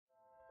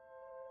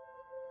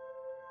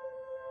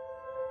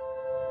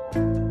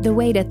The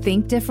way to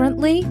think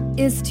differently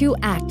is to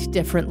act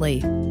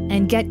differently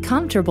and get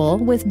comfortable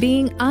with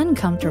being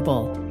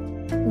uncomfortable.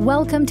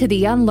 Welcome to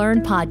the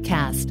Unlearn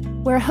Podcast,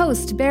 where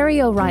host Barry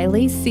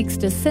O'Reilly seeks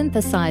to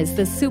synthesize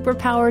the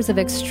superpowers of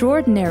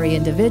extraordinary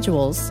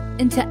individuals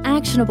into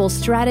actionable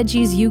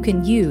strategies you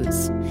can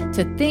use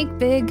to think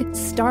big,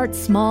 start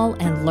small,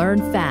 and learn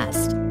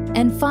fast,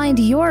 and find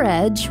your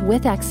edge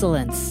with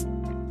excellence.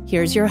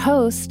 Here's your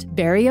host,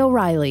 Barry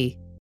O'Reilly.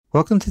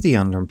 Welcome to the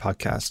Unlearn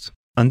Podcast.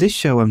 On this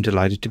show, I'm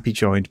delighted to be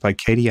joined by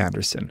Katie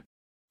Anderson,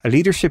 a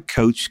leadership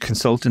coach,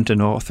 consultant,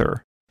 and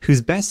author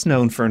who's best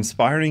known for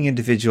inspiring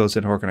individuals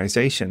and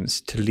organizations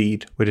to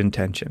lead with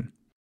intention.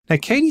 Now,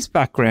 Katie's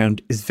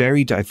background is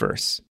very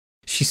diverse.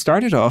 She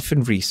started off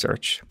in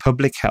research,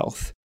 public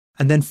health,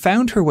 and then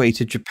found her way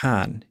to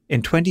Japan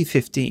in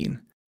 2015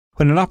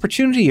 when an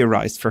opportunity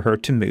arose for her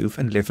to move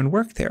and live and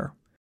work there.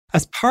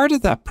 As part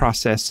of that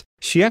process,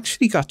 she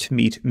actually got to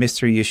meet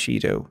Mr.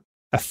 Yoshido,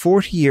 a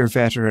 40-year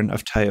veteran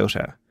of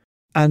Toyota,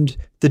 and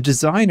the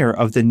designer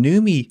of the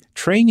NUMMI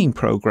training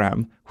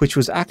program, which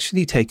was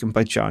actually taken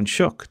by John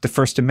Shook, the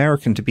first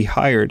American to be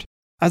hired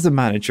as a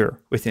manager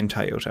within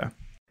Toyota.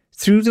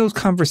 Through those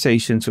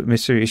conversations with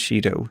Mr.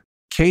 Yoshido,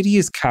 Katie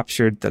has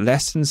captured the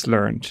lessons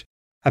learned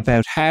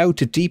about how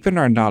to deepen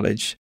our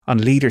knowledge on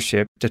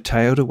leadership, the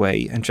Toyota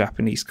way, and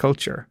Japanese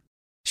culture.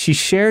 She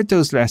shared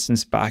those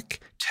lessons back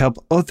to help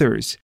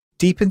others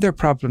deepen their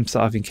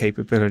problem-solving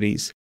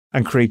capabilities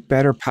and create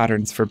better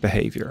patterns for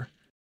behavior.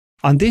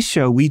 On this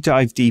show, we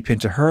dive deep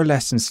into her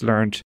lessons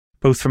learned,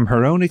 both from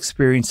her own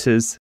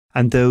experiences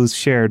and those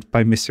shared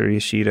by Mr.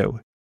 Yoshido.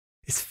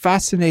 It's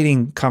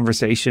fascinating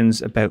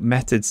conversations about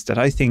methods that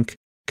I think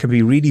can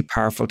be really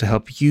powerful to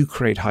help you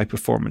create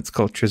high-performance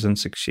cultures and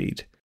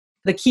succeed.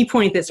 The key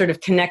point that sort of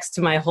connects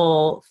to my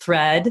whole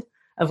thread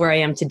of where I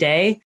am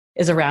today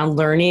is around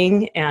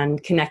learning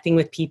and connecting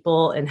with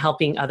people and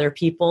helping other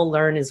people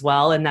learn as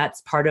well. And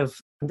that's part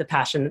of the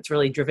passion that's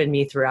really driven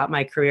me throughout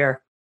my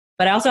career.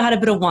 But I also had a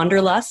bit of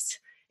wanderlust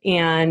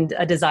and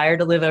a desire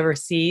to live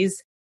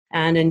overseas.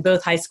 And in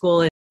both high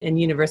school and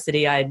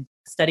university, I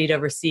studied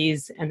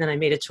overseas. And then I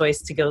made a choice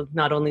to go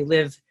not only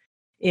live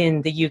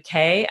in the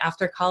UK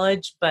after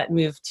college, but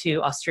move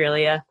to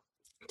Australia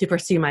to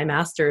pursue my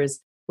master's,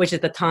 which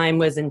at the time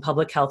was in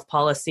public health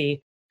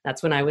policy.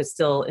 That's when I was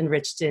still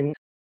enriched in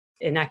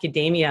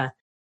academia.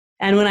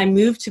 And when I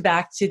moved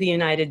back to the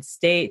United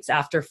States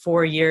after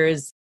 4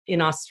 years in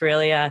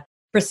Australia,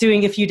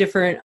 pursuing a few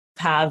different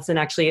paths, and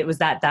actually it was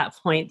at that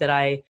point that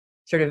I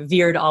sort of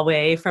veered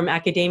away from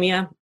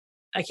academia.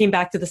 I came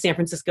back to the San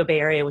Francisco Bay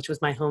Area, which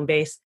was my home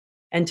base,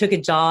 and took a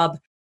job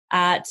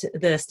at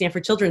the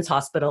Stanford Children's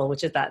Hospital,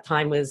 which at that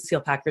time was Seal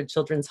Packard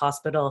Children's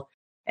Hospital.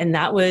 And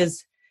that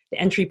was the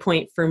entry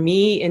point for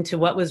me into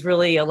what was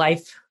really a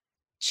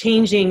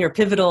life-changing or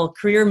pivotal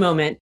career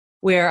moment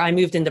where I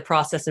moved into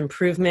process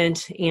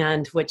improvement,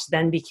 and which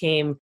then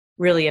became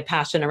really a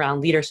passion around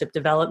leadership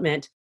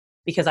development,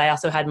 because I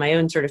also had my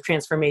own sort of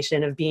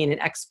transformation of being an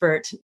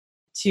expert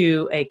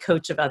to a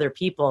coach of other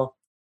people.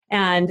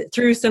 And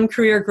through some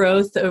career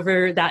growth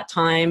over that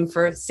time,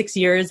 for 6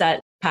 years at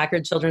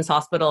Packard Children's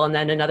Hospital and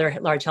then another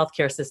large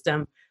healthcare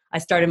system, I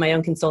started my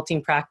own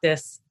consulting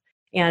practice.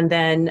 And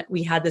then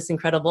we had this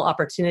incredible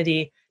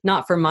opportunity,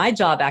 not for my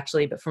job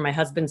actually, but for my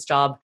husband's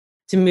job,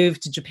 to move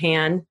to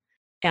Japan.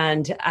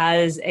 And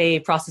as a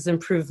process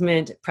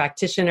improvement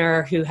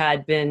practitioner who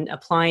had been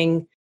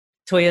applying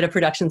Toyota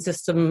production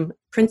system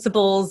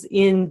principles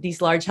in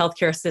these large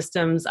healthcare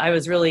systems, I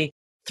was really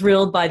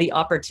thrilled by the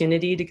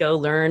opportunity to go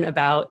learn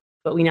about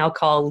what we now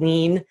call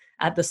lean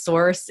at the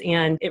source.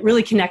 And it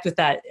really connected with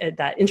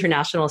that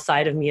international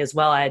side of me as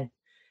well. I had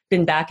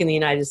been back in the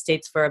United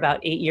States for about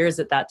 8 years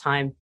at that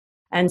time.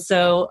 And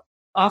so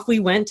off we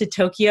went to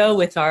Tokyo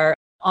with our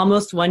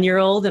almost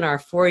 1-year-old and our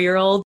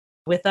 4-year-old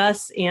with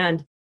us,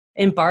 and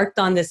embarked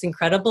on this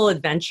incredible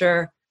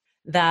adventure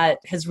that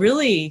has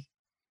really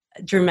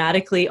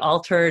dramatically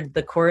altered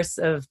the course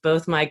of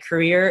both my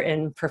career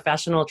and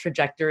professional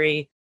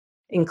trajectory,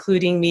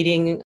 including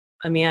meeting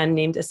a man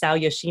named Isao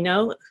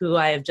Yoshino, who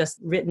I have just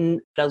written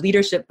a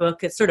leadership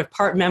book. It's sort of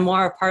part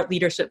memoir, part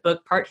leadership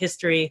book, part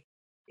history.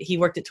 He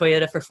worked at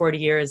Toyota for 40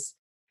 years.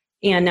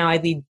 And now I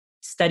lead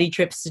study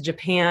trips to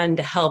Japan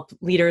to help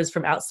leaders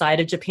from outside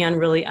of Japan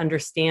really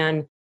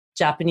understand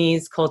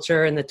Japanese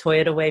culture and the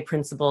Toyota way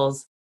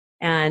principles.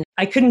 And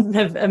I couldn't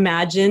have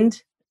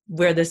imagined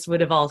where this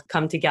would have all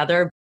come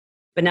together.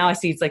 But now I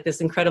see it's like this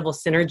incredible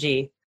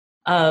synergy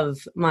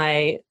of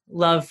my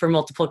love for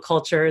multiple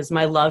cultures,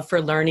 my love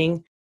for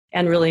learning,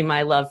 and really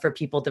my love for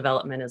people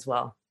development as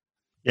well.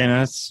 Yeah,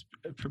 that's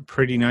a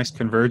pretty nice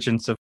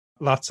convergence of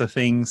lots of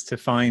things to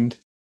find,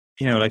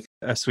 like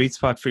a sweet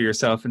spot for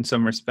yourself in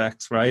some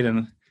respects, right?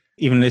 And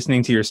even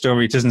listening to your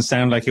story, it doesn't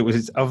sound like it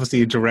was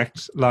obviously a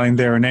direct line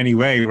there in any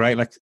way, right?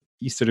 Like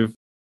you sort of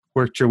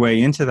worked your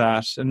way into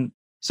that. And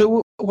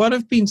so what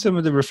have been some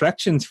of the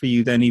reflections for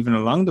you then, even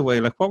along the way?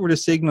 Like what were the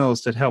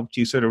signals that helped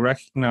you sort of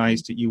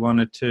recognize that you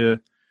wanted to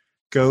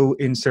go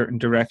in certain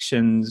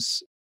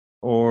directions?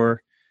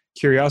 Or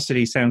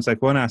curiosity sounds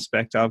like one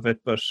aspect of it,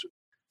 but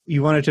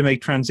you wanted to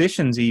make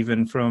transitions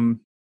even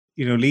from,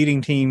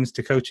 leading teams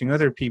to coaching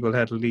other people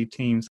how to lead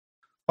teams.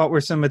 What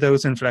were some of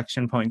those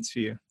inflection points for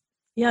you?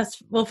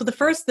 Yes. Well,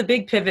 the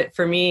big pivot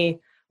for me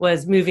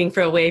was moving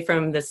away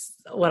from this,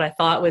 what I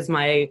thought was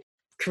my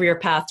career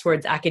path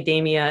towards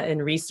academia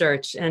and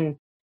research. And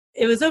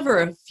it was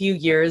over a few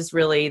years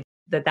really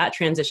that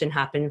transition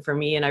happened for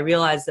me. And I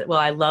realized that,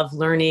 I love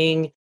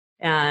learning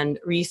and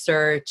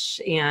research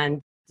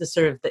and the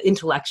sort of the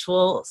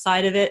intellectual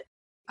side of it.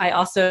 I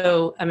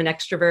also am an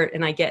extrovert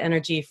and I get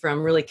energy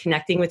from really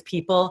connecting with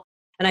people.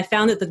 And I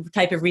found that the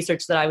type of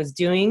research that I was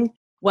doing,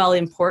 while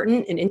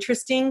important and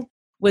interesting,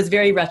 was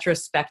very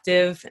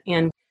retrospective.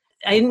 And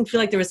I didn't feel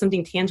like there was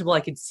something tangible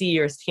I could see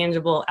or a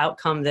tangible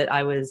outcome that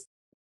I was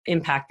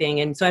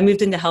impacting. And so I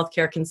moved into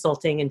healthcare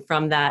consulting, and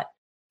from that,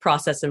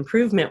 process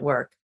improvement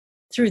work.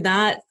 Through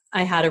that,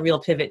 I had a real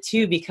pivot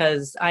too,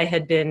 because I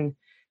had been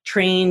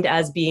trained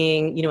as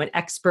being, an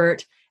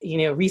expert,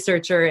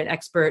 researcher, an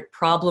expert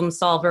problem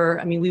solver.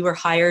 I mean, we were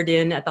hired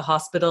in at the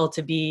hospital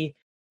to be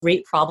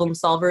great problem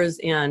solvers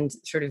and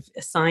sort of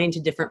assigned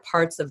to different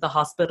parts of the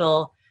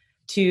hospital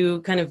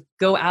to kind of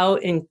go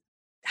out and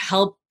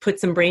help put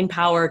some brain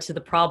power to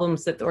the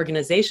problems that the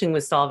organization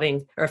was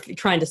solving or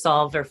trying to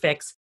solve or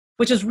fix,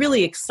 which is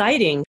really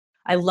exciting.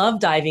 I love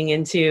diving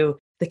into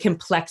the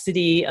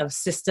complexity of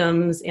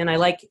systems, and I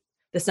like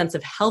the sense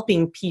of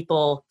helping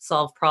people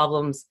solve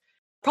problems.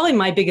 Probably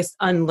my biggest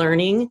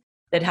unlearning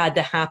that had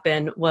to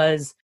happen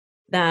was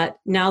that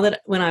now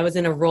that when I was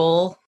in a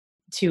role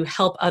to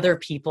help other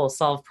people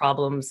solve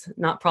problems,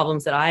 not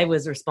problems that I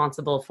was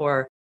responsible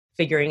for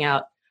figuring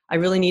out, I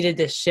really needed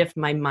to shift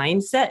my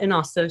mindset and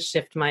also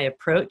shift my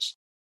approach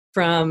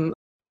from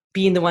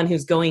being the one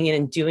who's going in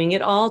and doing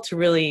it all to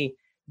really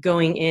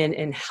going in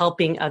and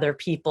helping other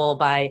people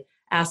by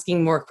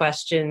asking more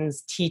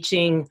questions,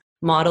 teaching,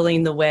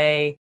 modeling the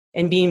way,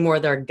 and being more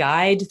their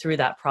guide through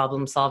that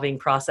problem-solving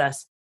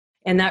process.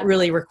 And that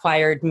really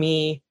required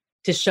me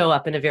to show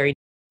up in a very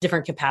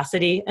different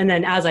capacity. And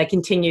then as I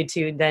continued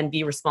to then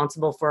be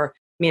responsible for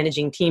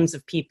managing teams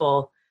of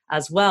people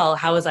as well,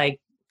 how was I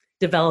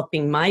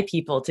developing my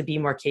people to be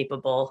more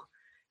capable?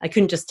 I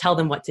couldn't just tell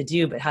them what to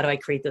do, but how do I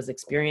create those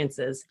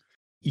experiences?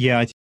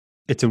 Yeah,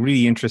 it's a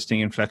really interesting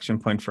inflection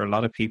point for a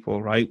lot of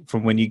people, right?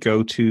 From when you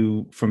go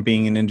from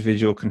being an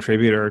individual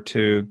contributor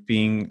to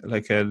being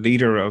like a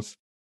leader of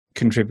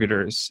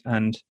contributors.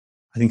 And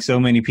I think so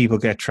many people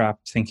get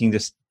trapped thinking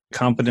this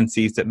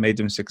competencies that made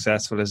them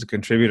successful as a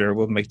contributor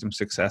will make them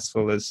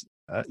successful as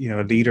a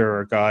leader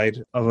or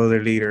guide of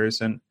other leaders.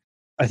 And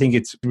I think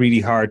it's really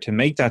hard to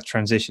make that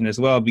transition as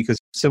well, because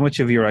so much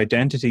of your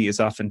identity is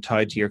often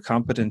tied to your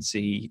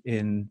competency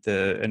in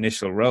the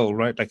initial role,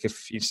 right? Like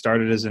if you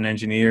started as an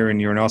engineer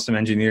and you're an awesome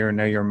engineer and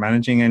now you're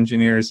managing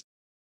engineers,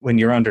 when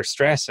you're under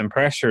stress and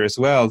pressure as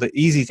well, the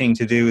easy thing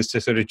to do is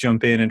to sort of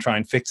jump in and try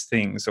and fix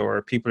things,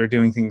 or people are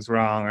doing things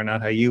wrong or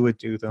not how you would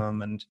do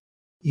them. And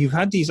you've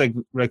had these like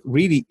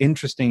really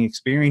interesting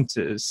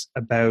experiences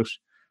about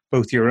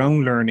both your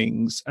own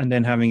learnings and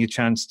then having a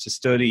chance to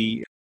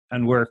study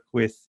and work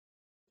with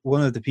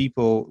one of the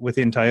people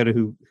within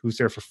Toyota who's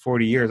there for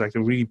 40 years, like they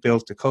really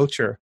built the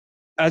culture.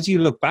 As you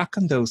look back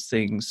on those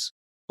things,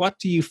 what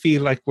do you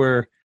feel like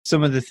were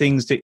some of the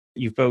things that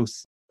you've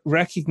both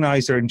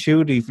recognized or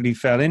intuitively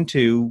fell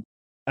into,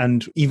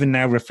 and even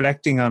now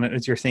reflecting on it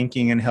as you're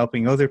thinking and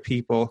helping other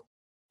people,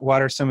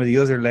 what are some of the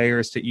other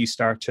layers that you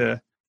start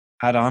to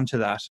add on to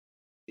that,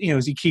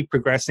 as you keep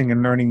progressing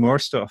and learning more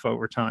stuff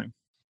over time?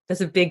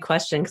 That's a big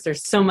question because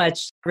there's so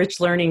much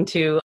rich learning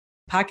to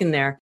pack in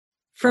there.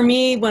 For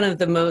me, one of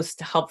the most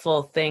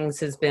helpful things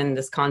has been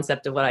this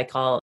concept of what I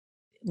call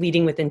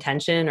leading with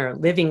intention or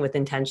living with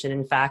intention.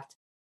 In fact,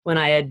 when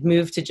I had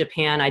moved to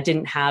Japan, I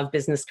didn't have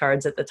business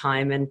cards at the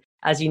time. And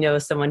as you know,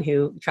 as someone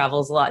who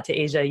travels a lot to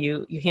Asia,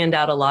 you hand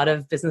out a lot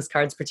of business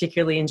cards,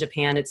 particularly in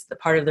Japan. It's the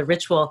part of the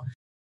ritual.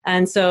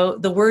 And so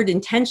the word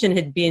intention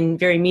had been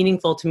very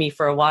meaningful to me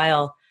for a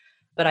while,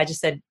 but I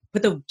just said,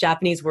 put the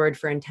Japanese word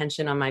for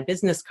intention on my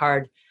business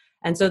card.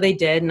 And so they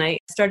did. And I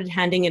started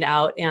handing it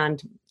out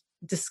and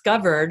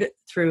discovered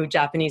through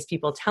Japanese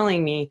people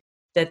telling me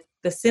that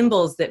the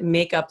symbols that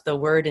make up the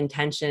word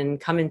intention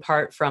come in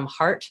part from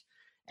heart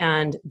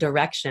and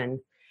direction.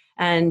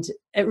 And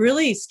it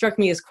really struck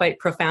me as quite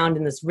profound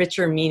in this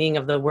richer meaning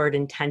of the word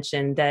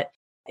intention, that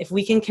if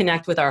we can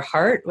connect with our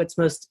heart, what's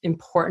most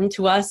important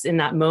to us in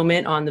that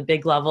moment on the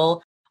big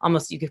level,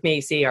 almost you could maybe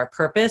say our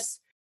purpose,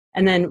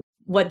 and then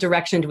what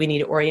direction do we need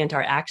to orient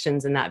our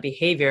actions in that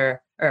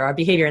behavior, or our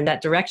behavior in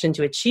that direction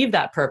to achieve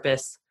that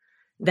purpose,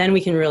 then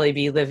we can really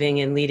be living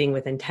and leading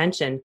with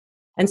intention.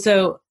 And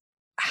so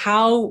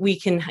how we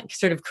can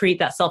sort of create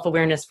that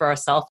self-awareness for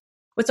ourselves,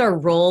 what's our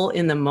role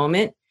in the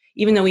moment,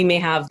 even though we may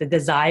have the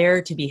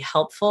desire to be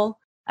helpful.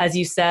 As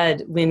you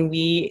said, when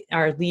we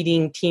are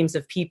leading teams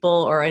of people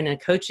or in a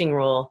coaching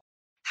role,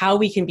 how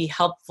we can be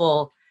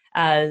helpful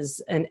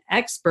as an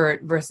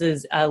expert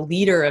versus a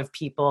leader of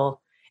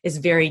people is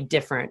very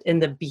different.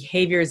 And the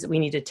behaviors that we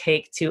need to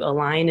take to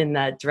align in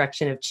that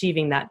direction of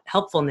achieving that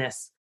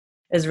helpfulness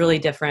is really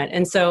different.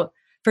 And so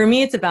For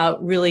me, it's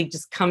about really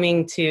just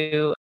coming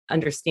to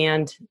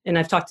understand, and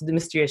I've talked to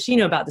Mr.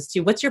 Yoshino about this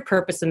too, what's your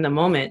purpose in the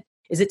moment?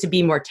 Is it to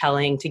be more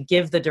telling, to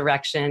give the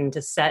direction,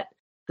 to set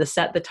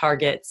the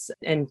targets,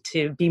 and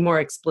to be more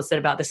explicit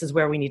about this is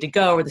where we need to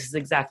go, or this is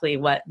exactly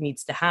what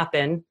needs to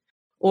happen?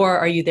 Or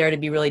are you there to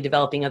be really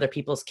developing other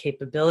people's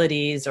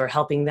capabilities or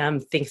helping them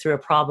think through a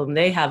problem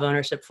they have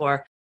ownership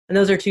for? And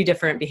those are two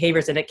different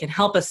behaviors, and it can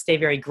help us stay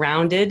very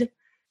grounded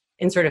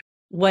in sort of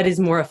what is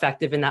more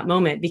effective in that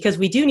moment, because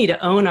we do need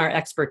to own our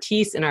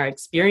expertise and our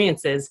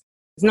experiences.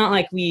 It's not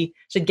like we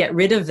should get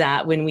rid of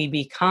that when we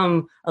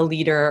become a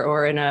leader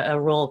or in a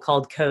role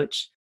called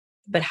coach.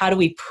 But how do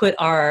we put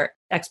our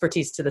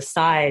expertise to the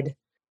side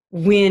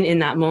when in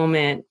that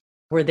moment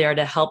we're there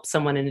to help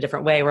someone in a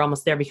different way? We're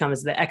almost there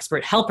becomes the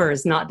expert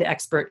helpers, not the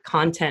expert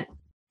content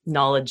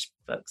knowledge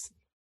folks.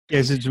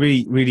 Yes, it's a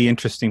really, really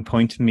interesting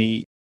point to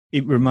me.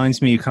 It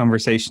reminds me of a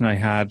conversation I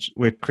had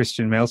with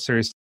Christian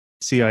Melzer,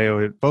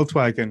 CIO at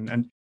Volkswagen.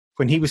 And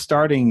when he was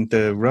starting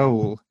the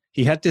role,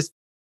 he had this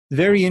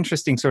very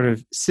interesting sort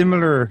of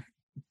similar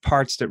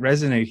parts that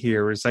resonate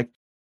here. It's like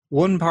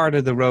one part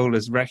of the role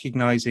is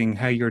recognizing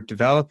how you're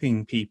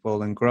developing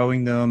people and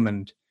growing them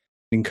and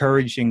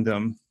encouraging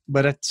them.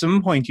 But at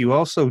some point, you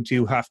also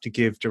do have to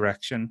give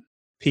direction.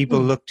 People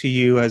look to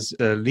you as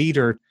a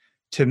leader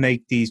to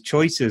make these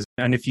choices.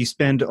 And if you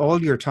spend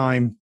all your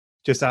time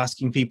just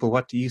asking people,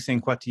 what do you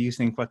think, what do you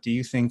think, what do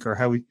you think, or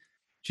how would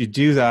you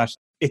do that,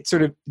 it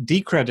sort of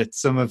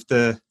decredits some of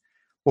the,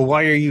 well,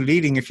 why are you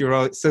leading if you're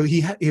all... So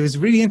it was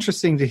really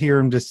interesting to hear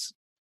him just,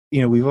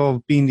 we've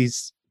all been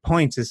these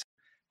points, is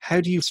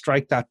how do you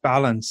strike that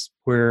balance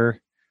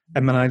where,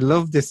 I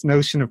love this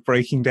notion of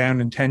breaking down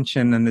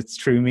intention and its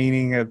true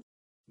meaning.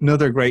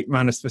 Another great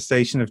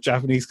manifestation of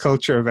Japanese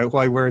culture about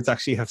why words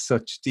actually have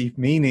such deep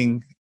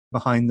meaning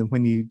behind them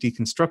when you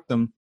deconstruct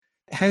them.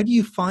 How do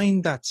you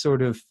find that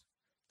sort of,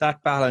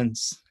 that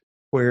balance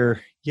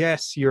where,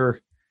 yes,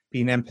 you're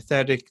being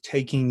empathetic,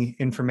 taking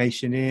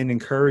information in,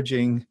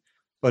 encouraging,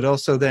 but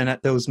also then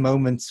at those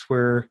moments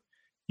where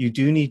you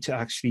do need to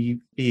actually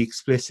be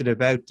explicit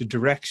about the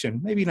direction,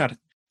 maybe not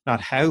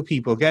how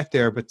people get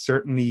there, but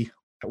certainly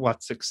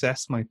what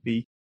success might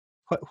be.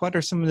 What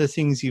are some of the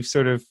things you've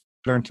sort of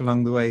learned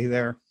along the way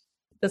there?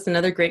 That's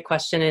another great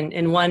question,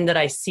 and one that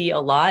I see a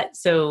lot.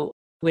 So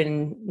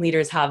when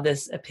leaders have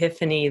this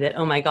epiphany that,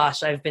 oh my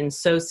gosh, I've been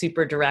so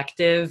super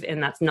directive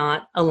and that's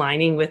not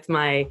aligning with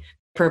my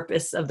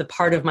purpose of the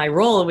part of my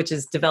role, which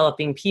is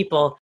developing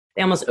people,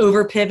 they almost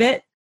over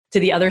pivot to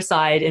the other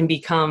side and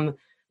become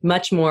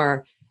much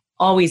more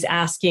always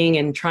asking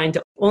and trying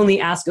to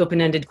only ask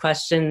open-ended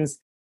questions,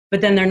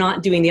 but then they're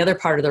not doing the other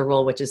part of their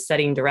role, which is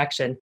setting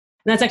direction. And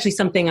that's actually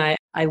something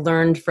I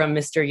learned from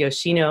Mr.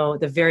 Yoshino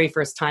the very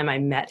first time I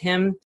met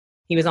him.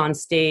 He was on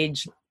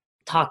stage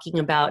talking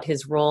about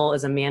his role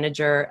as a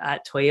manager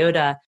at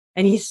Toyota.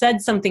 And he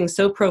said something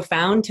so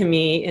profound to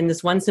me in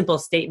this one simple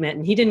statement.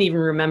 And he didn't even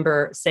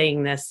remember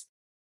saying this.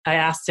 I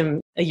asked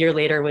him a year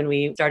later when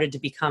we started to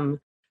become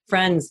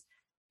friends.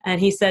 And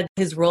he said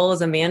his role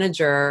as a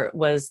manager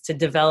was to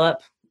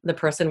develop the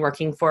person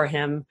working for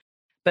him,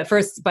 but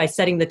first by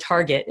setting the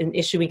target and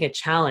issuing a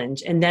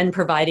challenge, and then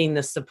providing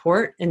the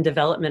support and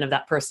development of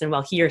that person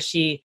while he or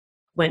she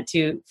went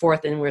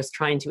forth and was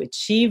trying to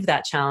achieve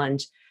that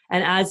challenge.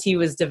 And as he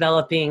was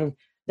developing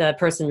the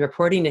person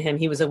reporting to him,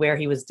 he was aware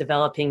he was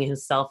developing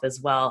himself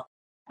as well.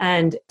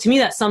 And to me,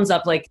 that sums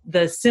up like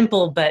the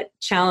simple but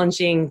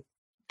challenging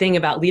thing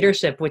about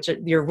leadership, which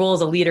your role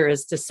as a leader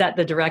is to set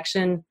the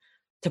direction,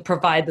 to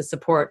provide the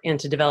support, and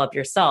to develop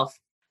yourself.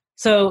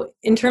 So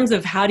in terms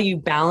of how do you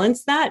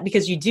balance that?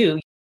 Because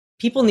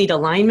people need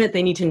alignment.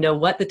 They need to know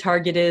what the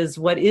target is,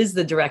 what is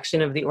the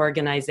direction of the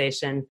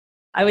organization.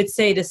 I would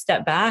say to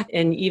step back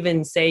and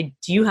even say,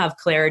 do you have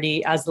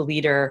clarity as the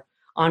leader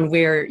on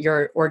where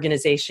your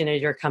organization or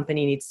your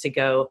company needs to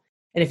go?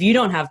 And if you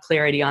don't have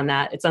clarity on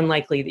that, it's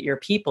unlikely that your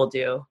people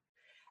do.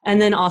 And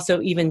then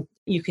also even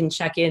you can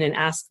check in and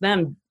ask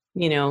them,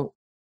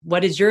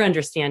 what is your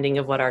understanding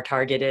of what our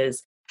target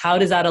is? How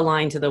does that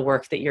align to the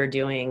work that you're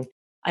doing?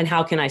 And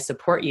how can I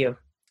support you?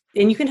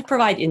 And you can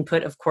provide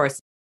input, of course.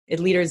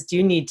 Leaders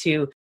do need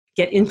to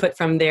get input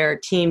from their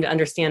team to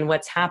understand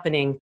what's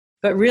happening.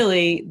 But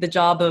really, the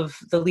job of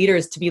the leader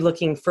is to be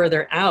looking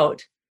further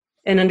out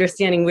and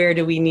understanding where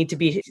do we need to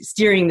be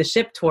steering the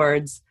ship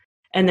towards,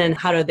 and then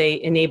how do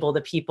they enable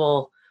the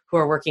people who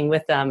are working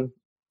with them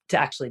to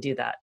actually do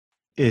that.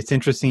 It's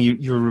interesting.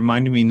 You're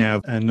reminding me now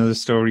of another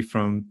story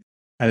from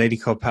a lady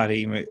called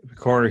Patty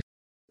McCory.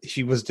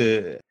 She was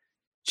the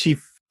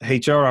chief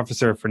HR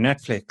officer for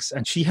Netflix,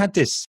 and she had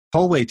this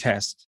hallway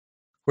test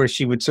where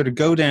she would sort of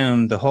go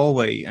down the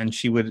hallway and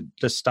she would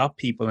just stop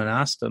people and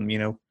ask them,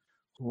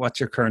 what's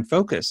your current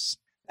focus?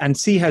 And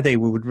see how they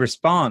would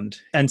respond.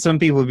 And some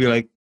people would be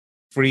like,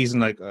 freezing,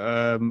 like,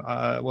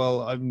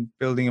 well, I'm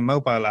building a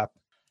mobile app.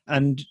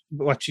 And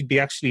what you'd be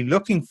actually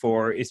looking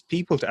for is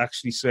people to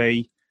actually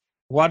say,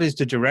 what is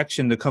the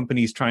direction the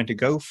company is trying to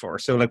go for?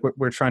 So like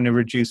we're trying to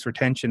reduce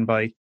retention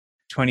by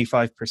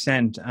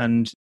 25%.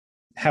 And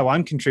how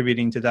I'm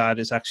contributing to that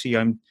is actually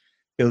I'm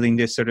building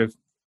this sort of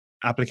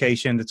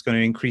application that's going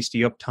to increase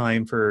the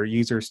uptime for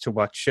users to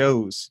watch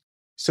shows.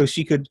 So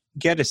she could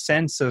get a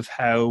sense of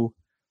how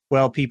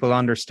well people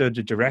understood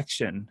the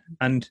direction.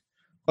 And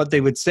what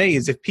they would say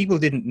is if people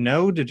didn't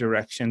know the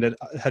direction that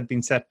had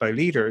been set by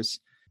leaders,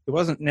 it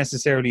wasn't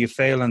necessarily a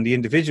fail on the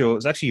individual, it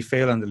was actually a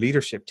fail on the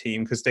leadership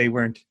team because they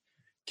weren't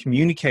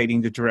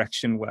communicating the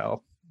direction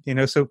well.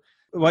 So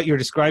what you're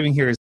describing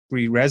here is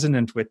really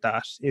resonant with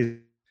that, is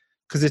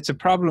because it's a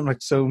problem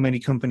like so many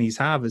companies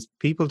have, is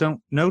people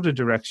don't know the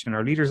direction,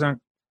 or leaders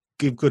aren't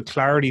give good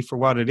clarity for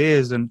what it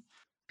is, and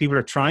people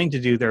are trying to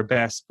do their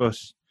best, but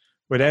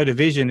without a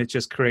vision, it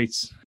just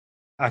creates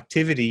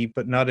activity,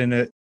 but not in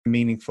a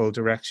meaningful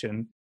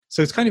direction.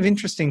 So it's kind of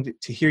interesting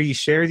to hear you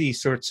share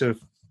these sorts of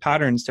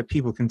patterns that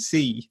people can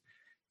see,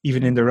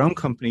 even in their own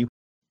company.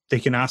 They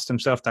can ask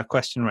themselves that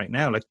question right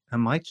now, like,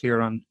 am I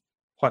clear on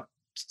what's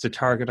the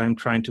target I'm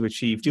trying to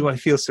achieve? Do I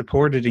feel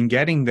supported in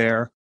getting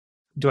there?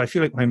 Do I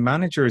feel like my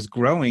manager is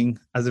growing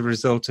as a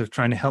result of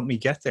trying to help me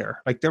get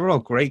there? Like, they're all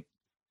great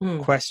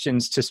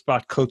questions to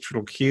spot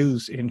cultural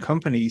cues in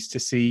companies to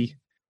see,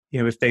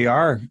 if they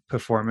are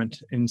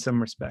performant in some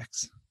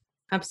respects.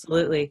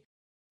 Absolutely.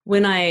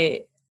 When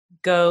I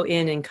go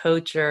in and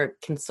coach or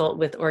consult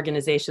with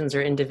organizations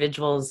or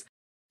individuals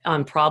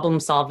on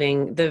problem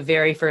solving, the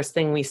very first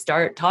thing we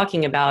start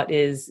talking about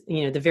is,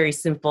 the very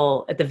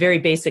simple, at the very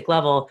basic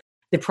level,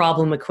 the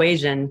problem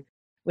equation,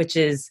 which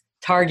is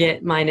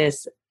target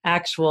minus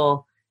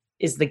actual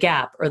is the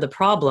gap or the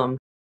problem.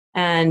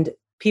 And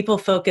people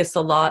focus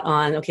a lot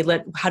on, okay,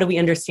 how do we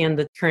understand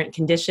the current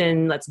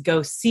condition? Let's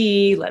go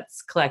see,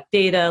 let's collect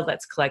data,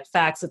 let's collect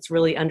facts, let's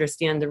really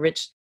understand the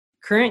rich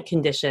current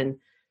condition.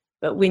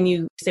 But when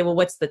you say, well,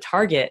 what's the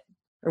target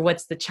or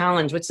what's the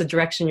challenge? What's the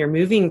direction you're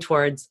moving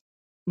towards?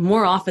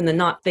 More often than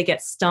not, they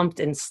get stumped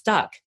and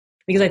stuck,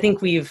 because I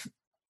think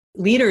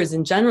leaders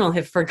in general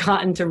have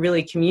forgotten to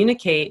really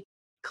communicate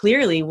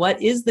clearly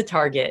what is the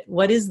target,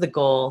 what is the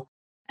goal.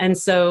 And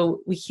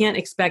so we can't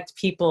expect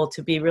people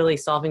to be really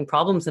solving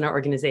problems in our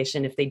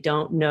organization if they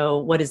don't know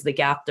what is the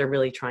gap they're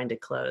really trying to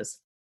close.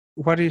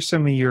 What are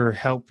some of your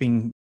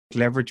helping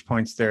leverage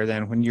points there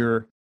then when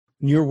you're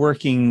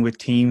working with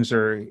teams,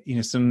 or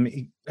some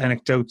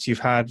anecdotes you've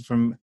had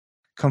from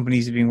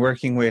companies you've been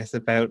working with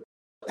about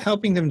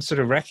helping them sort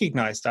of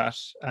recognize that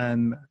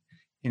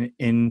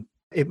in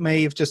it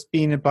may have just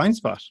been a blind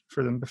spot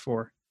for them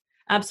before?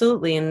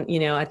 Absolutely. And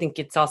I think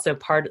it's also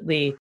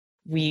partly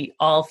we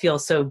all feel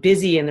so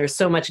busy and there's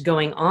so much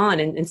going on,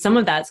 and some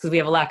of that's because we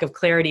have a lack of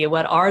clarity of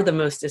what are the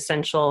most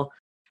essential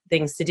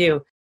things to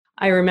do.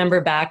 I remember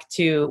back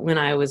to when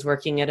I was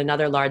working at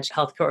another large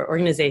healthcare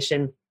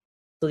organization.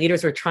 The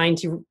leaders were trying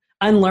to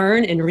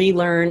unlearn and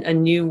relearn a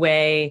new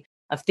way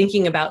of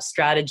thinking about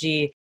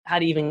strategy, how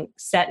to even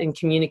set and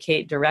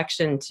communicate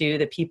direction to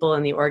the people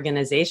in the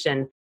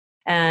organization.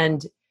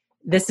 And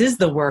this is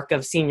the work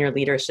of senior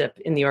leadership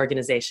in the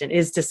organization,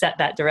 is to set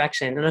that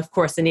direction and, of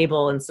course,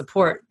 enable and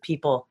support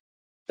people.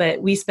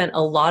 But we spent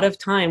a lot of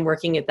time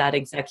working at that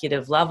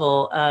executive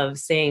level of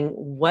saying,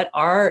 what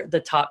are the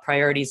top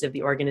priorities of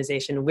the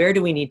organization? Where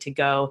do we need to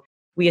go?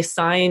 We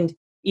assigned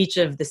each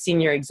of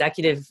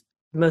the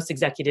most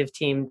executive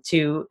team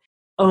to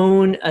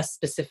own a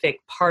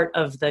specific part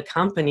of the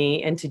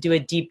company and to do a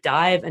deep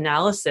dive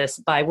analysis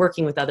by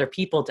working with other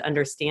people to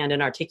understand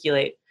and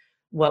articulate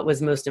what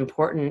was most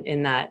important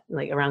in that,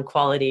 like around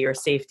quality or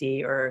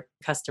safety or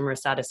customer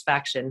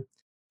satisfaction.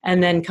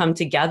 And then come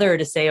together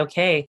to say,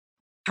 okay,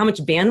 how much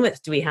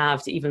bandwidth do we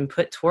have to even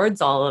put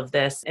towards all of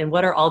this? And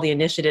what are all the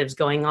initiatives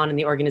going on in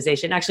the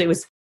organization? Actually, it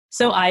was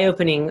so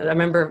eye-opening. I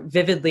remember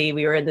vividly,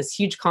 we were in this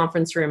huge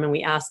conference room and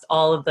we asked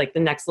all of the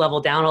next level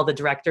down, all the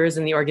directors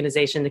in the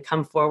organization to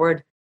come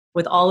forward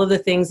with all of the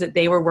things that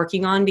they were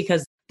working on,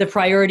 because the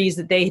priorities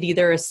that they had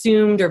either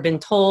assumed or been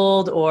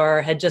told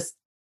or had just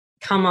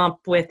come up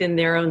with in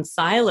their own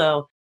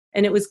silo.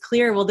 And it was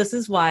clear, well, this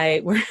is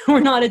why we're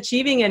not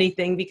achieving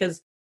anything,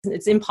 because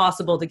it's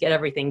impossible to get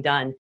everything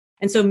done.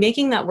 And so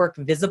making that work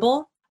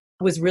visible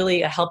was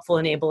really a helpful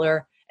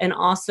enabler, and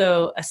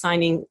also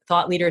assigning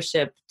thought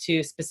leadership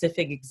to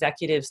specific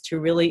executives to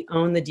really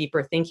own the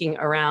deeper thinking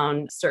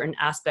around certain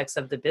aspects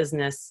of the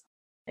business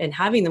and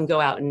having them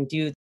go out and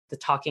do the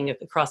talking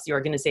across the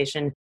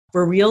organization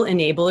were real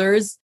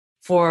enablers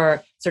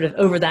for sort of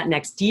over that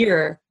next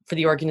year for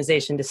the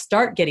organization to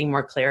start getting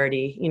more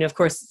clarity. Of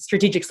course,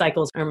 strategic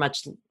cycles are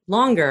much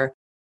longer,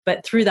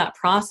 but through that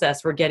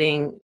process,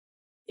 it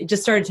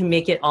just started to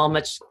make it all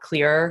much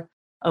clearer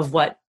of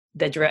what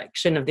the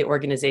direction of the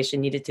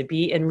organization needed to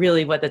be and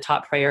really what the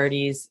top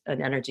priorities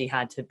and energy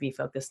had to be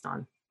focused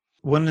on.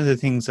 One of the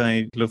things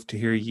I'd love to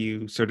hear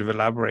you sort of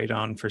elaborate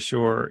on for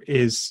sure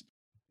is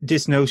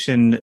this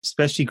notion,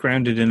 especially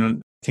grounded in,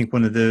 I think,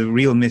 one of the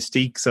real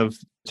mystiques of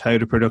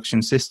Toyota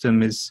Production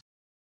System is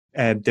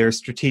their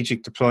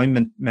strategic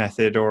deployment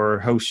method,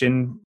 or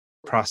Hoshin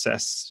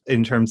process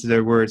in terms of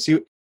their words.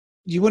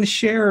 You want to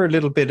share a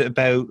little bit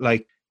about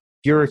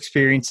your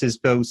experiences,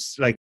 both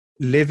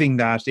living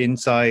that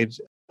inside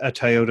a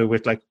Toyota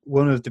with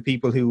one of the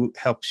people who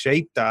helped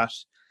shape that,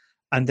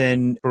 and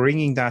then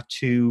bringing that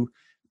to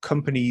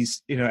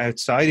companies,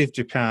 outside of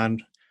Japan,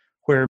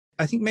 where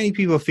I think many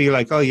people feel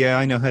like, oh yeah,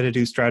 I know how to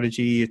do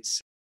strategy.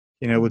 It's,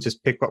 we'll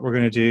just pick what we're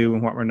going to do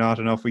and what we're not,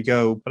 and off we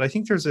go. But I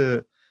think there's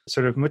a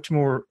sort of much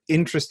more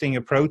interesting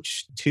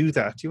approach to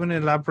that. Do you want to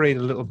elaborate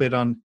a little bit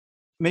on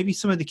maybe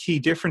some of the key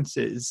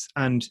differences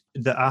and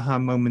the aha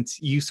moments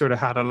you sort of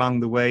had along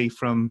the way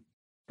from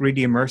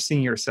really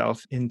immersing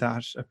yourself in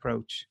that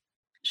approach?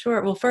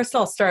 Sure. Well, first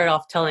I'll start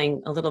off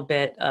telling a little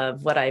bit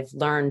of what I've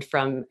learned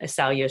from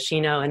Isao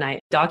Yoshino, and I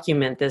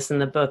document this in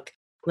the book,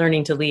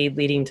 Learning to Lead,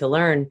 Leading to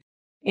Learn,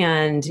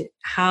 and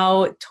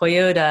how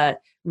Toyota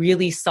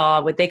really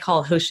saw what they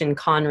call Hoshin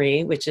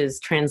Kanri, which is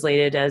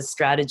translated as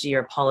strategy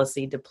or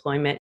policy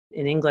deployment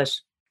in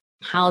English,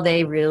 how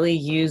they really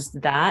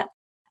used that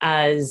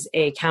as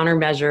a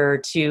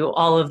countermeasure to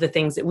all of the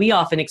things that we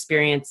often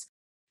experience,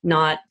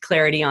 not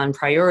clarity on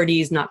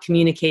priorities, not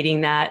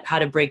communicating that, how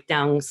to break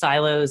down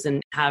silos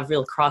and have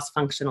real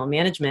cross-functional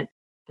management.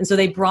 And so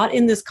they brought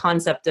in this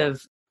concept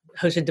of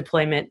Hoshin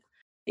deployment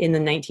in the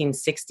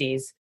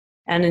 1960s.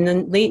 And in the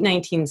late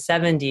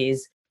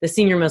 1970s, the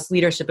senior-most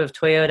leadership of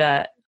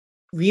Toyota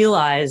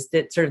realized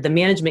that sort of the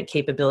management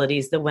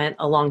capabilities that went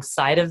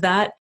alongside of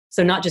that,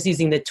 so not just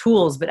using the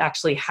tools, but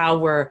actually how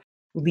were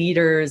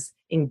leaders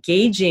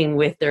engaging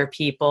with their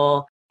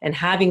people and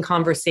having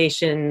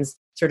conversations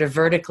sort of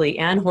vertically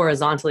and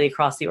horizontally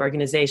across the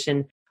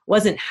organization,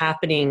 wasn't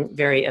happening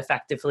very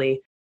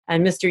effectively.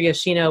 And Mr.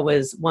 Yoshino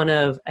was one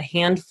of a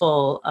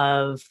handful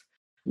of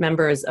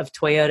members of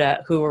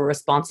Toyota who were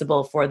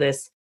responsible for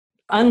this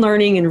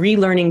unlearning and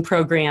relearning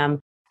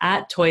program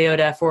at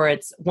Toyota for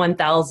its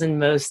 1,000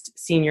 most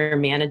senior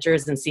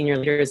managers and senior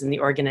leaders in the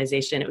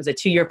organization. It was a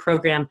 2-year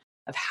program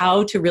of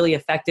how to really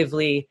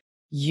effectively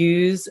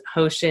use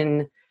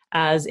Hoshin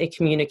as a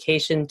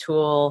communication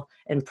tool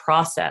and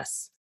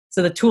process.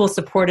 So the tool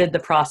supported the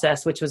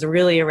process, which was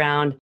really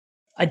around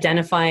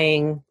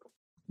identifying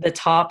the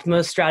top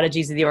most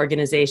strategies of the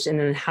organization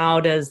and how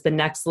does the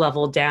next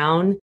level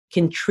down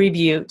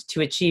contribute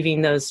to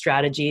achieving those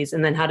strategies,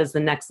 and then how does the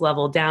next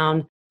level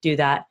down do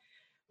that.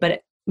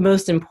 But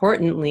most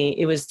importantly,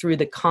 it was through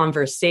the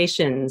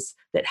conversations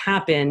that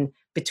happen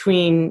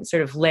between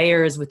sort of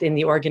layers within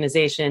the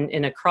organization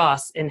and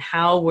across, and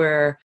how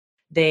were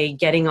they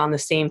getting on the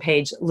same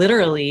page,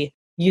 literally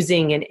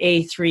using an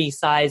A3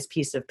 size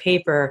piece of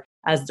paper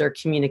as their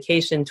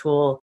communication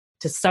tool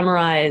to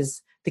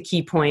summarize the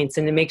key points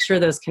and to make sure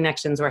those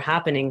connections were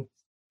happening.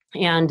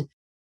 And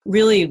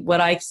really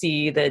what I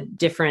see the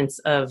difference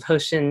of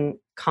Hoshin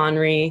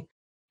Kanri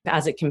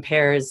as it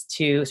compares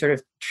to sort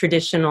of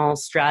traditional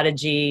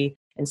strategy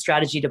and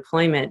strategy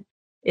deployment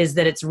is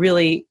that it's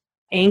really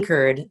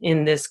anchored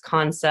in this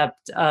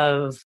concept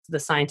of the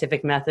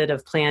scientific method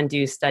of plan,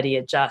 do, study,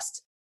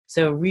 adjust.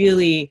 So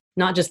really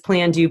not just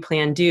plan,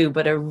 do,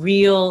 but a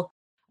real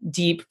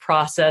deep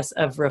process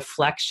of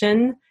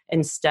reflection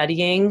and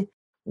studying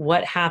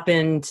what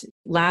happened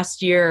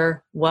last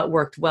year, what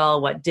worked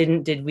well, what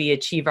didn't, did we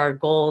achieve our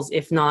goals?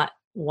 If not,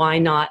 why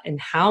not and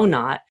how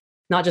not?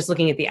 Not just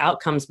looking at the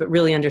outcomes, but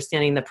really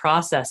understanding the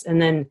process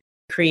and then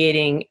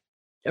creating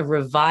a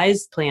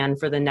revised plan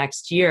for the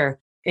next year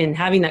and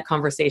having that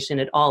conversation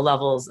at all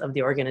levels of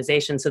the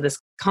organization. So this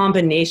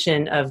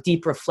combination of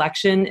deep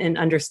reflection and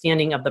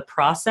understanding of the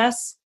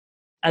process,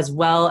 as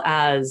well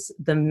as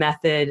the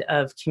method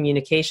of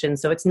communication.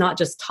 So it's not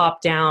just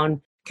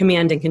top-down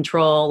command and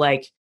control,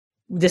 like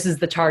this is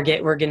the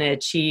target we're going to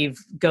achieve,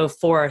 go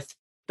forth,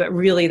 but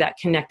really that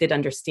connected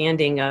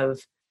understanding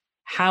of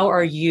how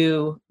are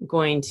you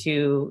going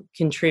to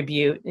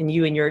contribute and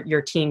you and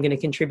your team going to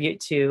contribute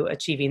to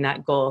achieving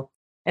that goal.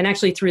 And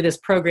actually through this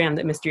program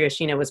that Mr.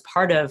 Yoshino was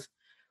part of,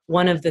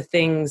 one of the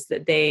things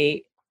that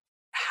they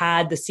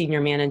had the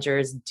senior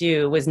managers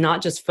do was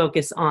not just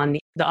focus on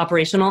the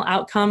operational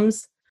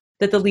outcomes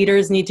that the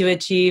leaders need to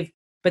achieve,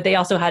 but they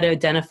also had to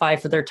identify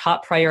for their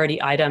top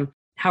priority item,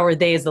 how are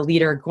they as the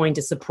leader going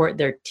to support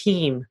their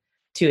team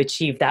to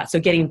achieve that? So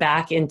getting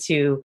back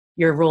into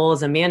your role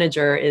as a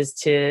manager is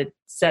to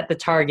set the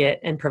target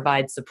and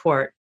provide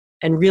support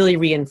and really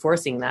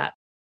reinforcing that.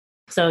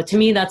 So to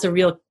me, that's a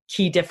real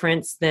key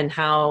difference than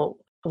how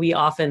we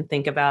often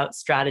think about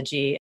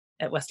strategy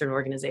at Western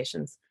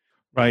organizations.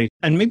 Right.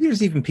 And maybe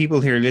there's even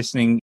people here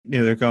listening,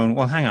 they're going,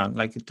 well, hang on,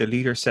 like the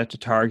leader set the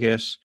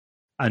target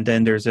and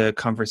then there's a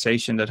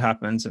conversation that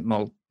happens at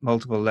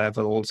multiple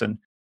levels. And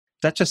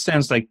that just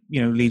sounds like,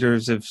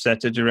 leaders have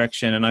set the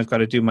direction and I've got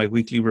to do my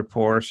weekly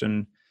report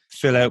and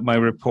fill out my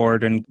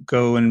report and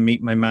go and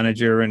meet my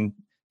manager and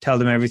tell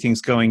them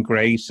everything's going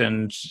great.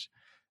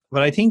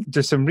 But I think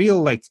there's some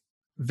real,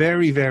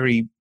 very,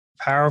 very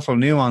powerful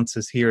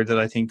nuances here that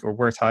I think are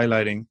worth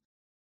highlighting.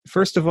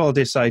 First of all,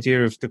 this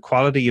idea of the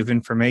quality of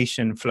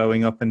information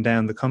flowing up and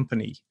down the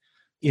company.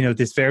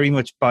 This very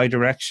much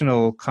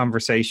bidirectional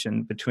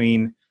conversation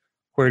between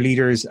where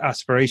leaders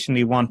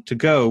aspirationally want to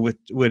go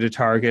with a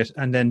target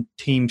and then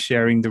teams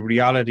sharing the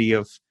reality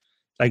of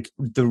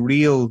the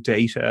real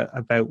data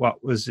about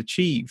what was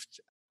achieved.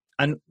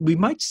 And we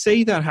might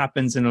say that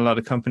happens in a lot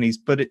of companies,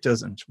 but it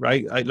doesn't,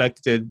 right?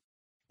 The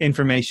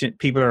information,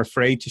 people are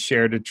afraid to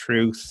share the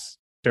truth.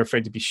 they're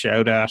afraid to be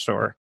shouted at,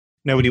 or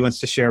nobody wants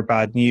to share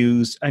bad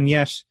news. And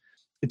yet,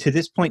 to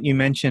this point you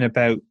mentioned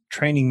about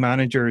training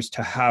managers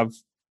to have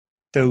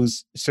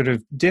those sort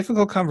of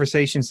difficult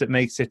conversations that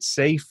makes it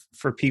safe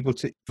for people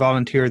to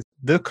volunteer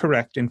the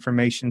correct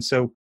information.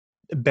 So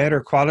better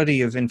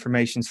quality of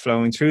information is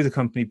flowing through the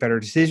company, better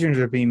decisions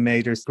are being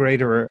made, there's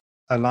greater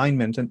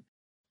alignment. And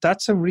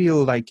that's a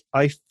real, like,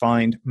 I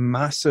find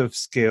massive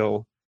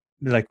skill,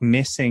 like,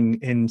 missing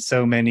in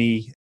so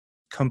many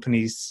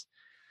companies.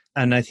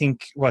 And I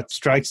think what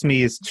strikes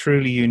me as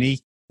truly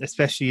unique,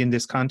 especially in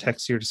this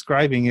context you're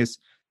describing, is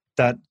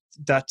that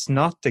that's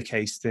not the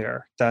case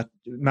there, that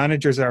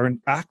managers are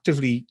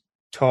actively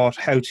taught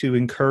how to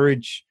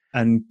encourage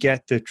and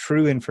get the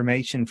true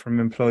information from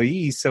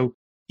employees. So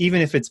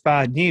even if it's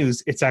bad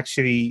news, it's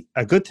actually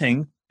a good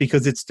thing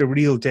because it's the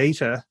real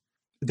data.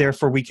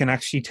 Therefore, we can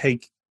actually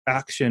take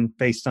action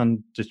based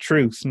on the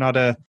truth, not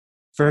a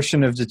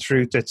version of the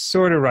truth that's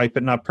sort of right,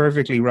 but not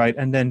perfectly right.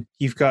 And then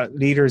you've got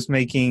leaders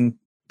making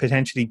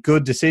potentially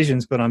good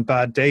decisions, but on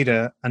bad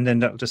data, and then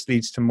that just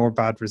leads to more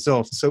bad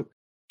results. So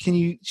can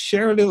you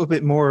share a little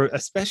bit more,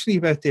 especially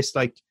about this,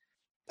 like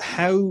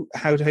how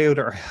Toyota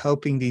are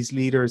helping these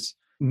leaders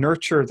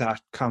nurture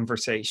that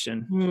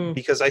conversation?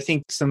 Because I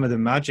think some of the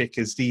magic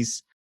is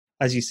these,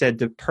 as you said,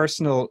 the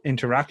personal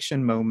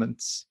interaction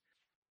moments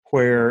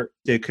where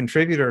the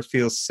contributor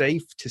feels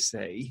safe to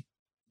say,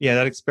 yeah,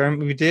 that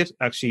experiment we did,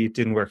 actually it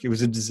didn't work. It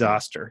was a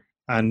disaster.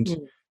 And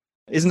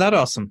isn't that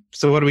awesome?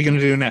 So what are we going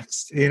to do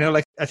next? You know,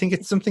 like, I think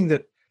it's something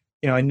that,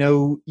 you know, I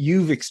know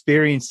you've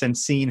experienced and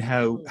seen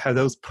how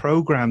those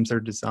programs are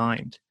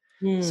designed.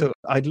 So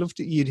I'd love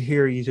to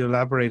hear you to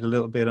elaborate a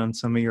little bit on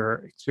some of your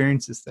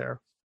experiences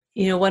there.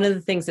 You know, one of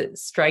the things that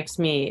strikes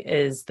me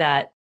is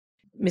that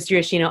Mr.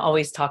 Yoshino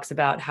always talks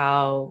about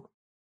how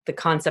the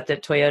concept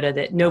at Toyota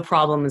that no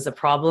problem is a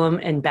problem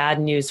and bad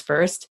news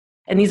first.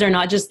 And these are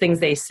not just things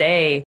they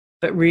say,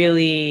 but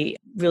really,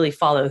 really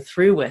follow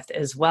through with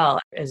as well.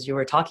 As you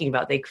were talking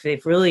about,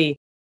 they've really,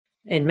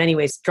 in many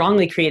ways,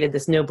 strongly created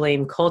this no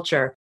blame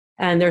culture.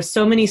 And there's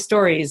so many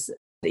stories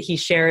that he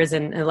shares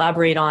and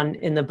elaborate on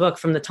in the book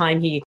from the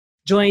time he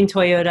joined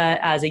Toyota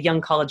as a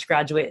young college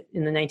graduate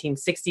in the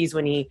 1960s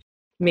when he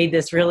made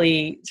this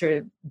really sort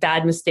of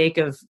bad mistake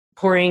of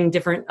pouring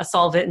different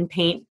solvent and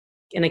paint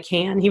in a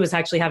can. He was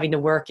actually having to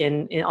work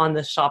on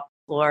the shop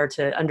floor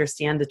to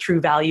understand the true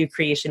value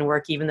creation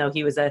work, even though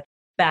he was a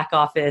back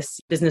office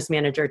business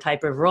manager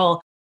type of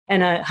role.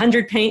 And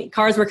 100 paint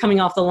cars were coming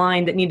off the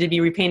line that needed to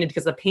be repainted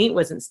because the paint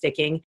wasn't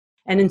sticking.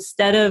 And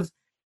instead of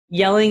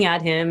yelling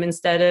at him,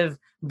 instead of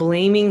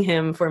blaming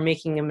him for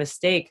making a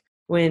mistake,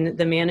 when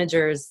the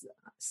managers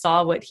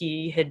saw what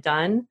he had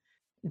done,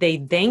 they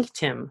thanked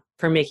him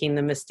for making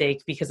the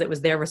mistake because it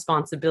was their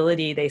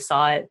responsibility. They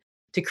saw it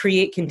to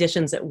create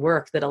conditions at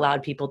work that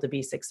allowed people to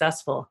be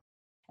successful.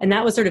 And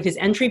that was sort of his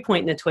entry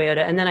point into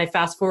Toyota. And then I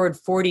fast forward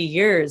 40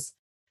 years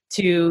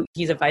to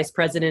he's a vice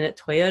president at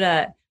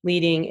Toyota,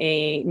 leading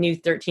a new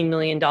 $13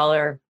 million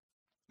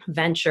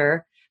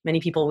venture. Many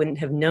people wouldn't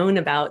have known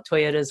about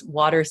Toyota's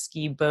water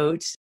ski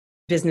boat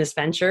business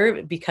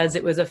venture because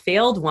it was a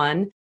failed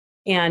one.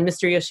 And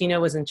Mr.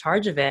 Yoshino was in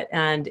charge of it.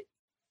 And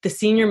the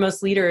senior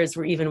most leaders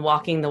were even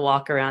walking the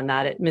walk around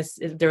that.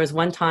 There was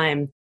one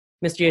time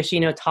Mr.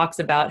 Yoshino talks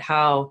about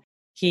how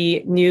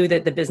he knew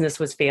that the business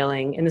was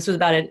failing. And this was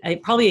about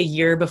probably a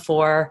year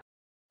before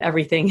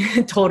everything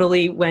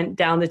totally went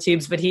down the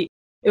tubes. But it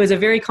was a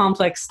very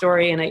complex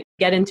story, and I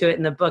get into it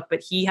in the book.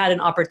 But he had an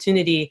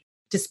opportunity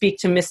to speak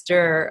to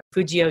Mr.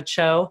 Fujio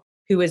Cho,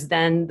 who was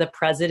then the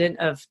president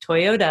of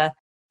Toyota.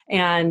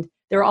 And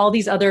there were all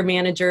these other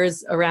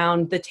managers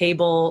around the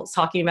table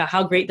talking about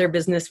how great their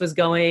business was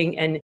going.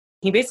 And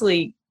he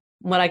basically,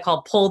 what I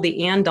call pulled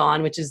the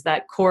andon, which is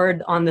that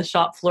cord on the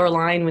shop floor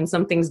line when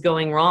something's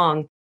going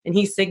wrong. And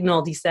he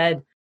signaled, he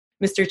said,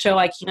 Mr. Cho,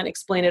 I can't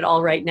explain it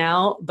all right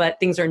now, but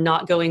things are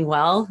not going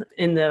well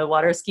in the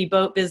water ski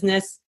boat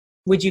business.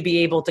 Would you be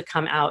able to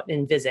come out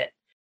and visit?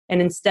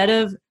 And instead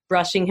of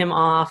brushing him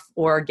off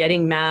or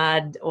getting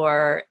mad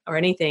or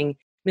anything,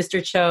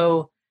 Mr.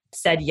 Cho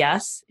said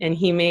yes. And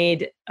he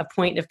made a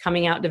point of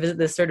coming out to visit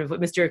this sort of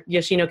what Mr.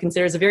 Yoshino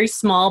considers a very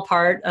small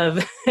part of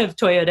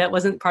Toyota. It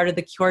wasn't part of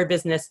the core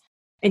business.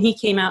 And he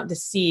came out to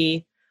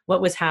see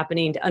what was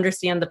happening, to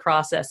understand the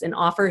process and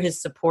offer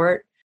his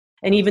support.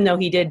 And even though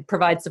he did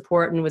provide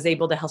support and was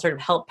able to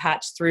help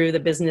patch through the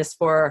business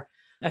for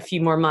a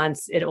few more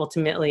months, it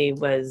ultimately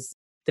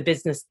the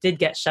business did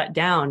get shut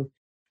down.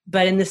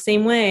 But in the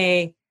same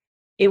way,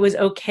 it was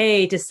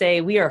okay to say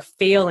we are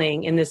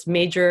failing in this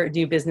major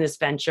new business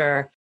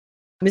venture.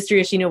 Mr.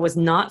 Yoshino was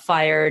not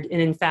fired.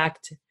 And in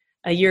fact,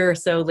 a year or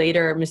so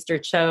later,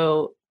 Mr.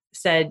 Cho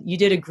said, you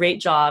did a great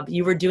job.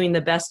 You were doing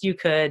the best you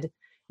could.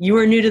 You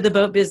were new to the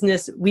boat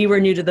business. We were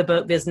new to the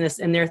boat business.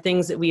 And there are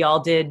things that we all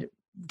did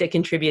that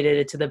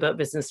contributed to the boat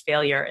business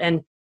failure.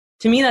 And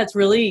to me, that's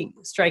really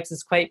strikes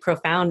as quite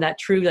profound, that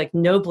true, like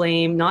no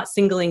blame, not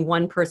singling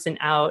one person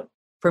out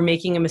for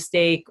making a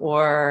mistake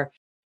or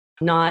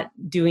not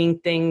doing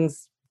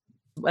things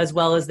as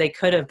well as they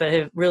could have, but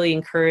have really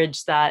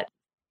encouraged that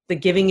the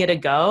giving it a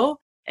go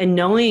And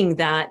knowing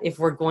that if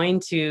we're going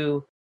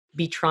to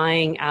be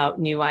trying out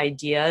new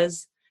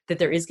ideas, that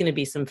there is going to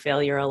be some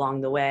failure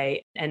along the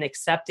way, and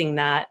accepting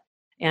that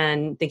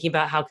and thinking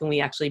about how can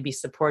we actually be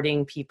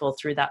supporting people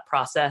through that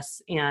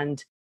process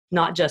and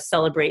not just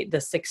celebrate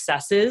the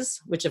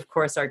successes, which of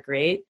course are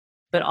great,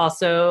 but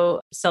also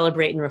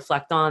celebrate and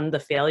reflect on the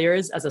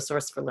failures as a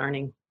source for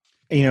learning.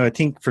 I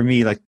think for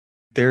me, like,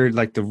 they're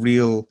like the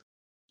real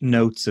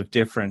notes of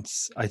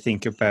difference, I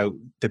think, about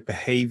the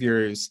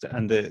behaviors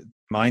and the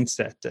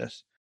mindset that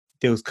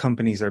those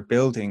companies are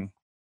building.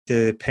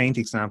 The paint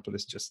example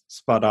is just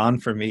spot on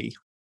for me.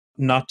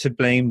 Not to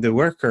blame the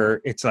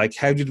worker, it's like,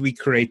 how did we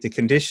create the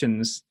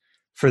conditions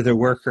for the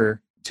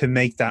worker to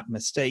make that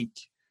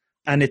mistake?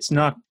 And it's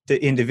not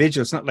the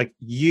individual, it's not like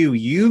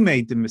you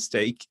made the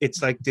mistake.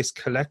 It's like this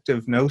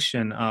collective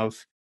notion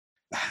of,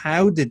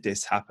 how did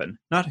this happen?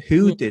 Not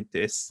who did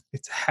this,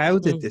 it's how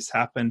did this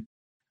happen?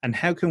 And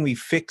how can we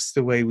fix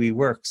the way we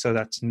work so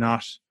that's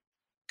not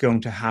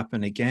going to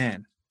happen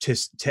again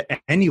to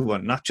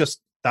anyone, not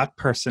just that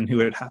person who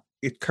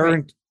it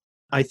current.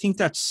 I think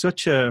that's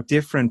such a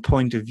different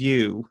point of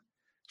view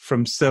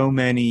from so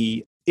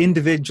many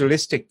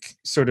individualistic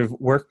sort of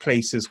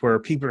workplaces where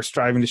people are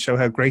striving to show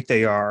how great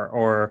they are,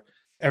 or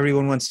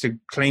everyone wants to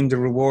claim the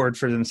reward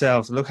for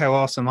themselves. Look how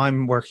awesome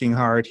I'm working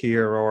hard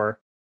here, or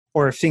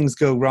if things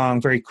go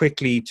wrong, very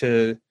quickly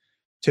to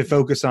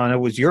focus on, it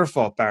was your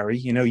fault, Barry.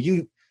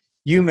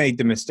 You made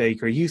the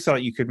mistake, or you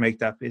thought you could make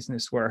that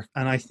business work.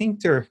 And I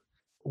think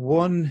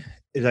one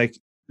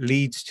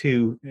leads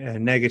to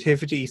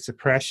negativity,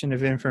 suppression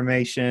of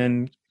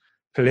information,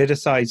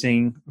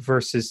 politicizing,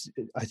 versus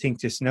I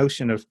think this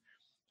notion of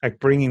like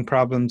bringing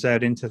problems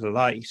out into the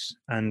light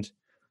and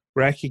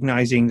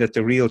recognizing that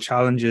the real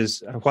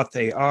challenges are what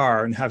they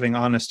are, and having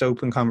honest,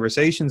 open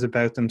conversations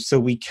about them so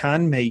we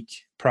can make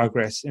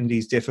progress in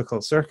these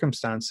difficult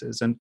circumstances.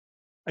 And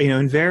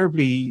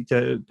invariably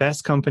the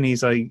best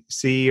companies I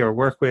see or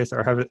work with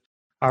or have an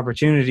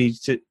opportunity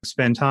to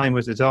spend time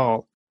with at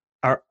all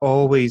are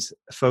always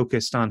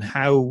focused on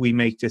how we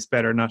make this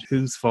better, not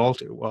whose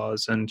fault it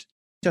was. And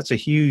that's a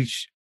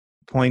huge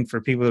point for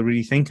people to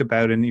really think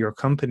about in your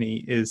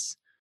company, is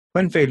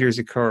when failures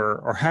occur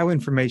or how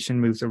information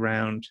moves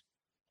around,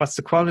 what's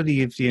the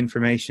quality of the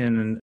information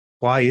and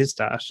why is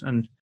that?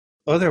 And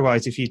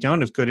otherwise, if you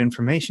don't have good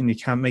information, you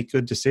can't make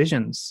good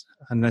decisions.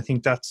 And I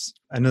think that's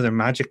another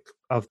magic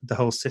of the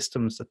whole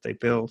systems that they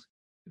build.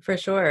 For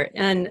sure.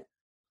 And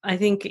I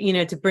think,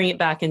 to bring it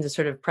back into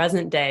sort of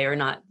present day, or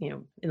not,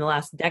 in the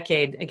last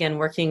decade, again,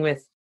 working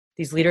with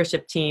these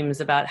leadership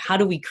teams about how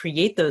do we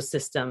create those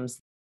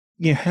systems?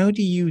 How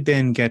do you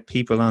then get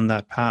people on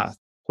that path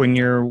when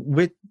you're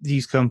with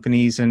these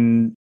companies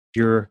and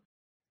you're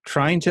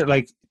trying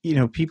to,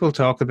 people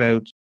talk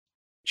about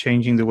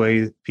changing the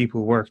way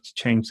people work, to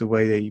change the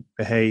way they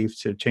behave,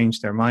 to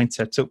change their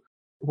mindset. So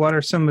what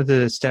are some of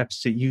the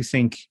steps that you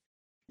think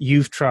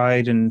you've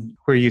tried and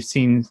where you've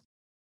seen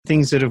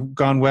things that have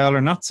gone well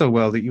or not so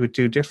well that you would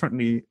do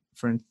differently?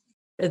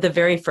 The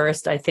very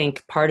first, I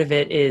think part of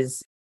it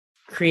is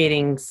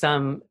creating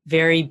some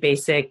very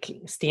basic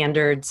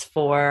standards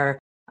for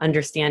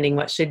understanding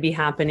what should be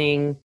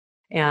happening,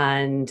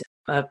 and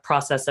a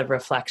process of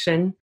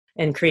reflection,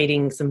 and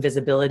creating some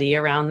visibility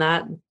around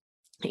that.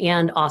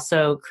 And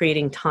also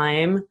creating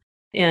time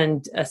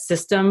and a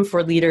system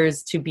for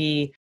leaders to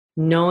be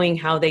knowing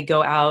how they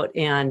go out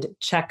and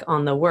check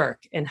on the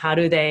work, and how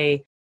do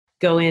they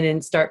go in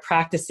and start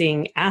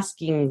practicing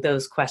asking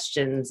those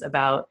questions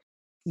about,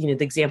 the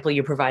example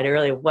you provided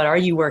earlier. What are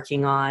you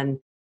working on?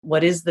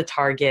 What is the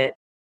target?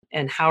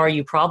 And how are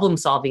you problem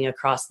solving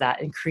across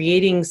that? And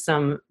creating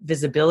some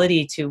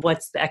visibility to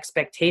what's the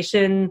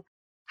expectation?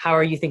 How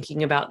are you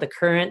thinking about the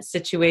current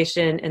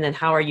situation? And then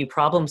how are you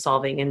problem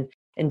solving?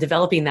 And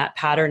developing that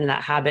pattern and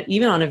that habit,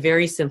 even on a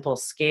very simple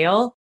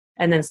scale,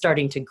 and then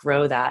starting to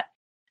grow that,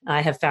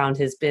 I have found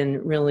has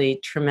been really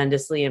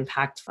tremendously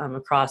impactful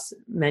across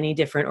many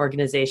different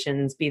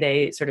organizations, be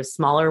they sort of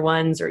smaller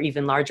ones or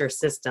even larger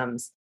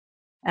systems.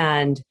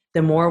 And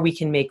the more we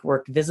can make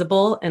work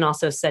visible, and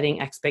also setting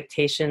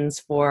expectations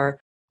for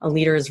a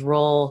leader's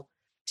role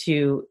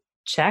to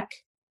check,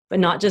 but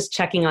not just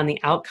checking on the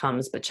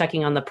outcomes, but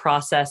checking on the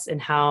process and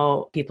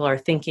how people are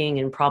thinking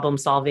and problem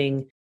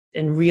solving,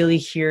 and really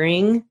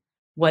hearing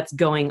what's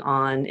going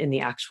on in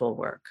the actual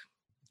work.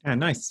 Yeah,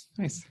 nice.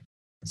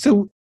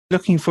 So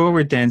looking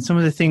forward then, some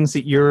of the things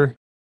that you're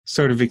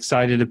sort of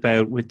excited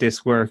about with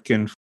this work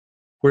and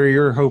where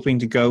you're hoping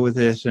to go with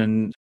it,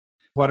 and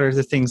what are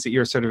the things that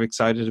you're sort of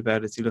excited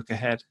about as you look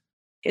ahead?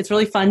 It's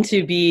really fun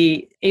to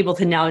be able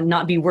to now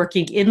not be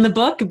working in the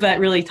book, but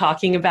really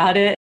talking about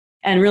it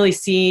and really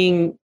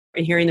seeing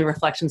and hearing the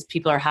reflections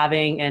people are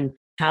having and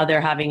how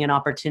they're having an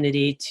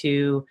opportunity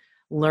to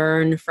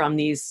learn from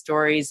these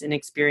stories and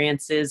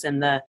experiences,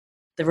 and the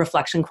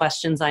reflection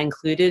questions I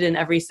included in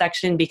every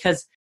section,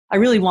 because I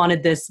really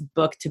wanted this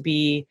book to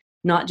be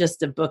not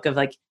just a book of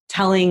like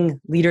telling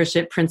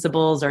leadership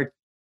principles or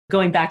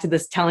going back to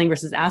this telling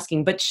versus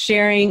asking, but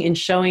sharing and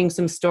showing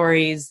some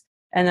stories,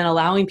 and then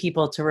allowing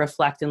people to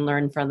reflect and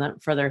learn from them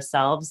for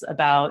themselves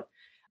about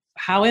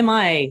how am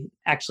I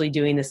actually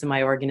doing this in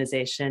my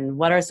organization?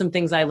 What are some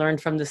things I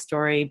learned from the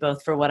story,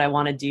 both for what I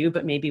want to do,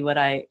 but maybe what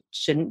I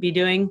shouldn't be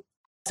doing?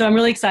 So I'm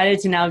really excited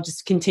to now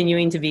just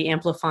continuing to be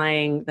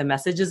amplifying the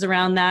messages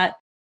around that.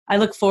 I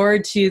look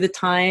forward to the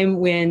time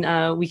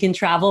when we can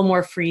travel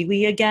more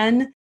freely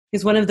again,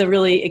 because one of the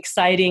really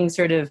exciting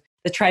sort of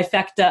the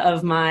trifecta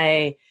of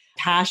my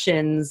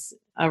passions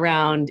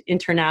around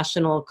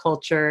international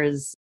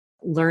cultures,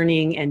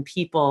 learning, and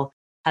people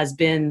has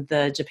been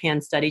the Japan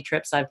study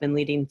trips I've been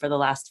leading for the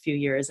last few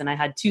years. And I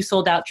had 2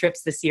 sold out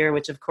trips this year,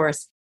 which of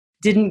course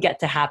didn't get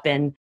to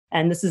happen.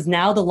 And this is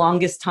now the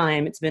longest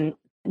time. It's been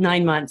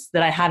 9 months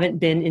that I haven't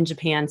been in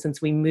Japan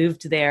since we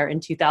moved there in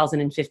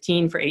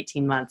 2015 for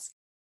 18 months.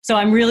 So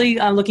I'm really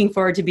looking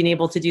forward to being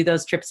able to do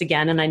those trips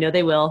again. And I know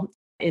they will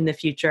in the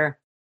future.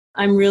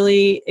 I'm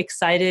really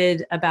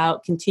excited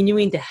about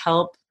continuing to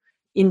help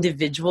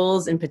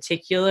individuals in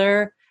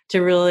particular to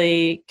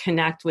really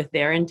connect with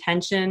their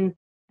intention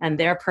and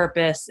their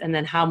purpose, and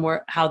then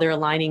how they're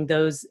aligning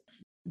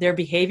their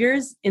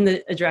behaviors in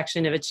the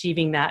direction of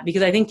achieving that.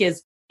 Because I think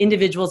as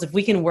individuals, if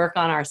we can work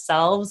on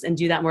ourselves and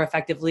do that more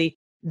effectively,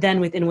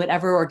 then within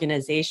whatever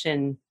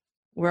organization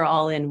we're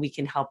all in, we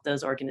can help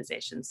those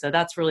organizations. So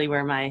that's really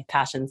where my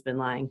passion's been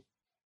lying.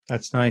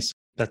 That's nice.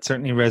 That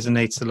certainly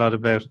resonates a lot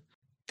about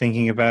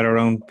thinking about our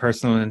own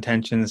personal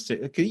intentions.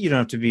 You don't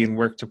have to be in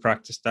work to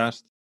practice that.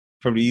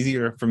 Probably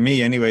easier for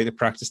me anyway to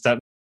practice that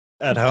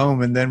at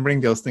home and then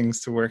bring those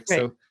things to work. Right.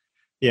 So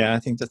yeah, I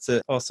think that's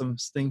an awesome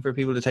thing for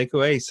people to take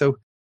away. So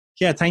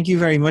yeah, thank you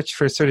very much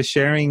for sort of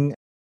sharing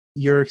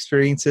your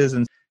experiences.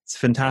 And it's a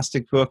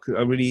fantastic book.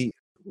 I really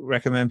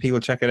recommend people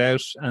check it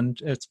out. And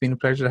it's been a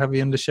pleasure to have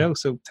you on the show.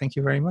 So thank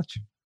you very much.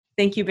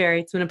 Thank you,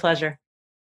 Barry. It's been a pleasure.